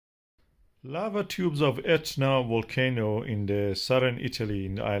Lava tubes of Etna volcano in the southern Italy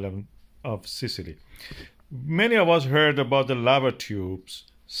in the island of Sicily. Many of us heard about the lava tubes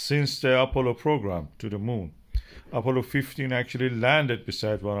since the Apollo program to the moon. Apollo 15 actually landed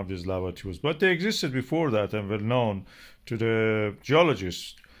beside one of these lava tubes, but they existed before that and were known to the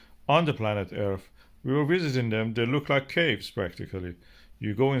geologists on the planet Earth. We were visiting them. They look like caves practically.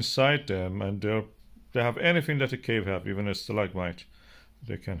 You go inside them and they have anything that a cave have, even a stalagmite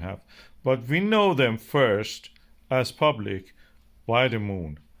they can have. But we know them first as public by the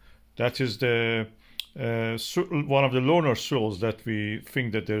moon. That is the one of the lunar soils that we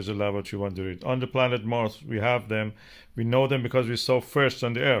think that there's a lava tube under it. On the planet Mars, we have them. We know them because we saw first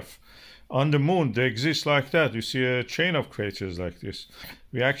on the Earth. On the moon, they exist like that. You see a chain of craters like this.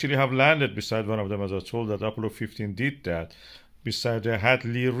 We actually have landed beside one of them, as I told that Apollo 15 did that. Beside the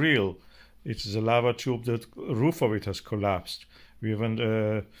Hadley Reel, it is a lava tube. The roof of it has collapsed. We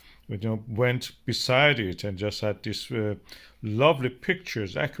even went beside it and just had these lovely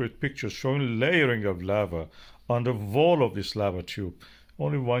pictures, accurate pictures showing layering of lava on the wall of this lava tube.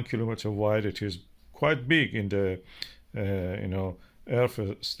 Only 1 kilometer wide. It is quite big in the Earth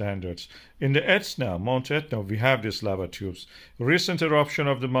standards. In the Etna, Mount Etna, we have these lava tubes. Recent eruption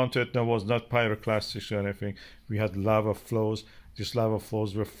of the Mount Etna was not pyroclastic or anything. We had lava flows. These lava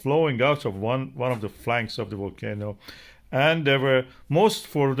flows were flowing out of one of the flanks of the volcano. And they were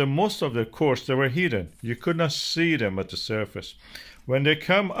for most of the course they were hidden. You could not see them at the surface. When they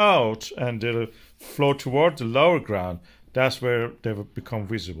come out and they flow toward the lower ground, that's where they will become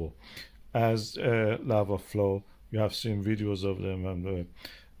visible as lava flow. You have seen videos of them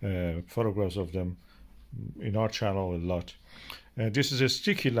and photographs of them in our channel a lot. This is a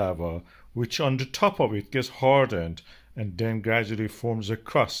sticky lava, which on the top of it gets hardened and then gradually forms a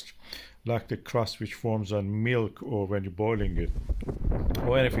crust, like the crust which forms on milk or when you're boiling it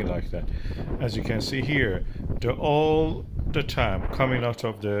or anything like that. As you can see here, they're all the time coming out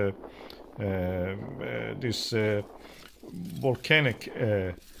of the this volcanic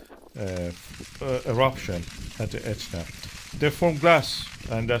eruption at the Etna. They form glass,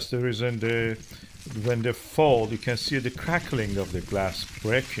 and that's the reason when they fall, you can see the crackling of the glass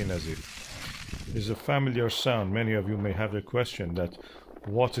breaking as it is a familiar sound. Many of you may have the question that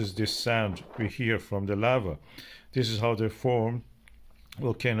what is this sound we hear from the lava? This is how they form.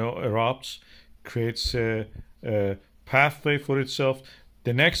 Volcano erupts, creates a pathway for itself.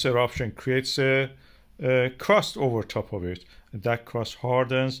 The next eruption creates a crust over top of it. And that crust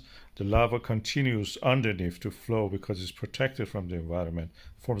hardens. The lava continues underneath to flow because it's protected from the environment,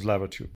 forms lava tube.